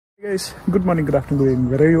Hey guys, good morning, good afternoon,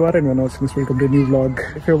 wherever you are and when watching this, welcome to a new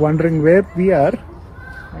vlog. If you're wondering where we are,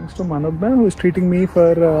 thanks to Manobna who is treating me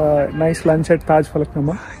for a nice lunch at Taj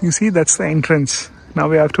Falaknuma. You see, that's the entrance. Now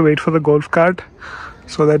we have to wait for the golf cart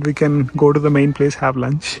so that we can go to the main place, have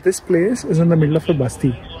lunch. This place is in the middle of a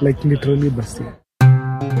basti, like literally basti.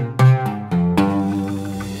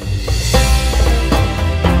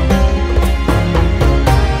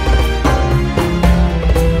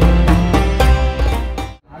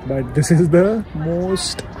 But this is the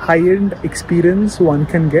most high-end experience one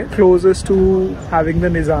can get, closest to having the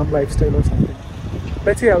Nizam lifestyle or something.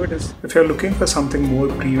 Let's see how it is. If you're looking for something more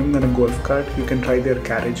premium than a golf cart, you can try their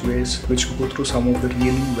carriageways, which go through some of the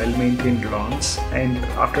really well-maintained lawns. And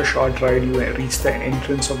after a short ride, you reach the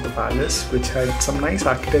entrance of the palace, which had some nice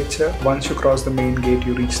architecture. Once you cross the main gate,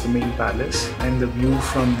 you reach the main palace. And the view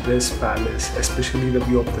from this palace, especially the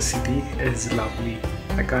view of the city, is lovely.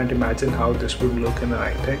 I can't imagine how this would look in the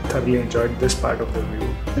night time. Thoroughly enjoyed this part of the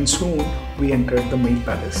view. And soon we entered the main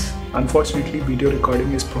palace. Unfortunately, video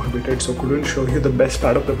recording is prohibited, so couldn't show you the best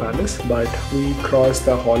part of the palace. But we crossed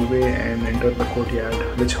the hallway and entered the courtyard,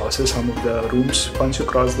 which houses some of the rooms. Once you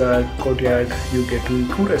cross the courtyard, you get to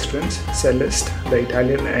two restaurants: Celeste, the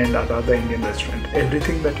Italian, and Ada, the Indian restaurant.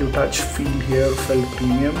 Everything that you touch, feel here, felt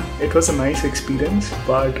premium. It was a nice experience,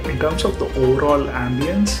 but in terms of the overall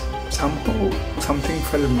ambience, somehow something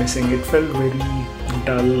felt missing. It felt very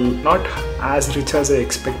dull, not as rich as I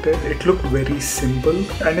expected. It looked very simple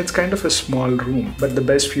and it's kind of a small room, but the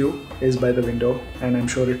best view is by the window and I'm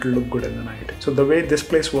sure it will look good in the night. So the way this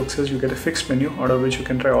place works is you get a fixed menu out of which you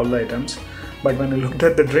can try all the items. But when I looked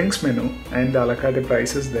at the drinks menu and the a la carte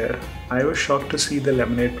prices there, I was shocked to see the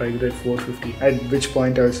lemonade priced at $4.50. At which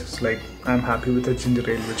point I was just like, I'm happy with a ginger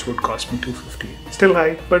ale which would cost me $2.50. Still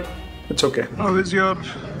high, but it's okay. How is your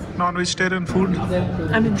non-vegetarian food?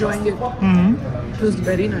 I'm enjoying it. It was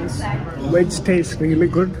very nice. Veg tastes really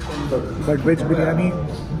good, but veg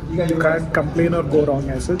biryani, you can't complain or go wrong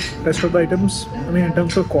as such. Rest of the items, I mean in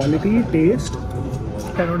terms of quality, taste,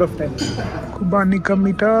 10 out of 10. Kubani ka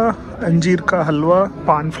meeta, anjeer ka halwa,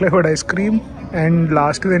 pan flavored ice cream, and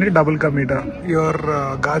last is double ka meeta. Your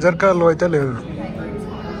gajar ka halwa aitha ledu.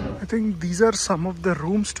 I think these are some of the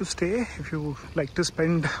rooms to stay if you like to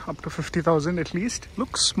spend up to 50,000 at least.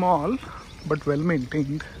 Looks small but well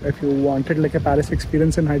maintained. If you wanted like a palace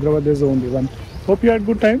experience in Hyderabad, there's the only one. Hope you had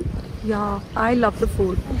good time. Yeah, I love the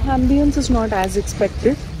food. Ambience is not as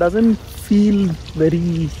expected. Doesn't feel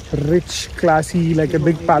very rich, classy, like a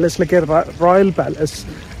big palace, like a royal palace.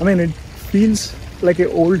 I mean, it feels like an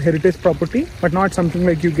old heritage property, but not something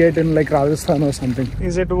like you get in like Rajasthan or something.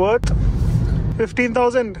 Is it worth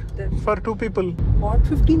 15,000 for two people? What,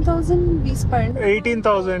 15,000 we spent?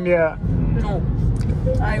 18,000, yeah. No,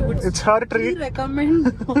 I would. It's her treat. Recommend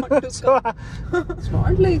not to come. It's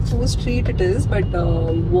not like whose treat it is, but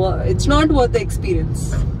it's not worth the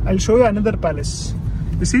experience. I'll show you another palace.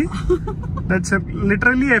 You see, that's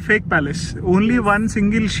literally a fake palace. Only one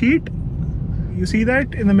single sheet. You see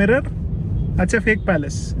that in the mirror? That's a fake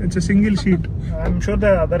palace. It's a single sheet. I'm sure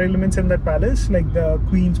there are other elements in that palace, like the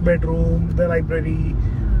queen's bedroom, the library,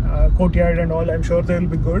 courtyard and all. I'm sure they'll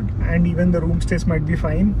be good, and even the room stays might be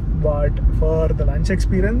fine. But for the lunch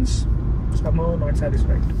experience, somehow not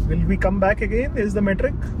satisfied. Will we come back again? Is the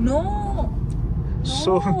metric? No.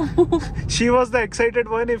 So she was the excited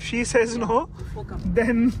one. If she says no,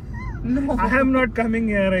 then no. I am not coming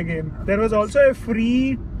here again. There was also a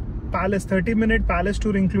free palace, 30-minute palace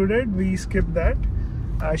tour included. We skipped that.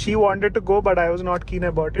 She wanted to go, but I was not keen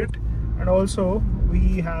about it. And also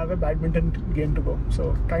we have a badminton game to go,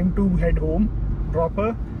 so time to head home, drop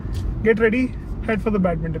her, get ready, head for the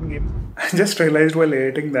badminton game. I just realized while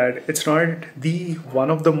editing that it's not one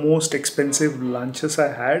of the most expensive lunches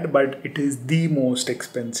I had, but it is the most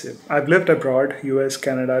expensive. I've lived abroad, US,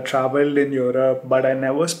 Canada, traveled in Europe, but I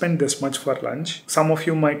never spent this much for lunch. Some of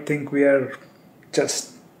you might think we are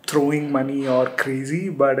just throwing money or crazy,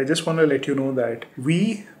 but I just want to let you know that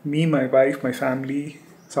me, my wife, my family,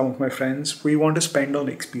 some of my friends, we want to spend on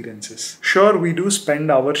experiences. Sure, we do spend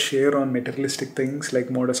our share on materialistic things like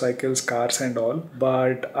motorcycles, cars and all,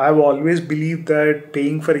 but I've always believed that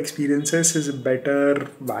paying for experiences is a better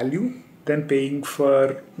value than paying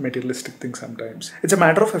for materialistic things sometimes. It's a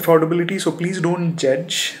matter of affordability, so please don't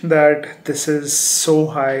judge that this is so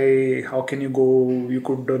high, how can you go, you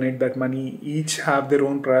could donate that money. Each have their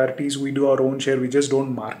own priorities, we do our own share, we just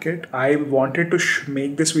don't market. I wanted to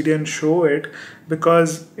make this video and show it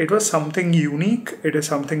because it was something unique, it is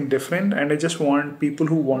something different, and I just want people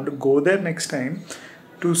who want to go there next time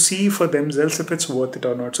to see for themselves if it's worth it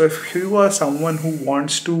or not. So if you are someone who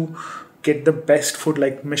wants to get the best food,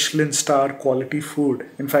 like Michelin star quality food.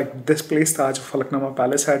 In fact, this place, Taj Falaknuma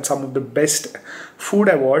Palace, had some of the best food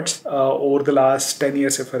awards over the last 10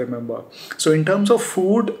 years, if I remember. So in terms of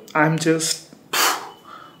food, I'm just,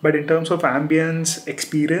 but in terms of ambience,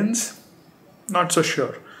 experience, not so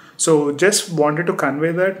sure. So just wanted to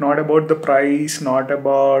convey that, not about the price, not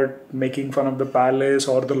about making fun of the palace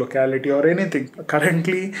or the locality or anything.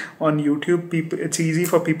 Currently on YouTube, it's easy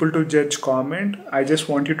for people to judge, comment. I just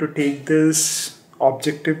want you to take this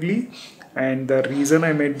objectively. And the reason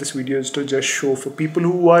I made this video is to just show for people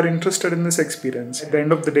who are interested in this experience. At the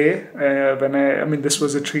end of the day, this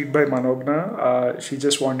was a treat by Manogna. She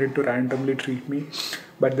just wanted to randomly treat me.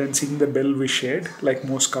 But then seeing the bill we shared, like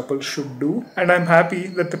most couples should do. And I'm happy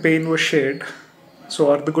that the pain was shared.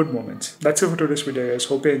 So are the good moments. That's it for today's video, guys.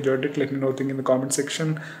 Hope you enjoyed it. Let me know what you think in the comment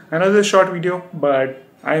section. Another short video, but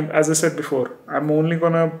as I said before, I'm only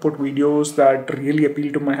gonna put videos that really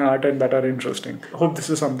appeal to my heart and that are interesting. Hope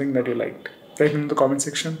this is something that you liked. Let me know in the comment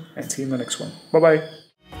section and see you in the next one. Bye bye.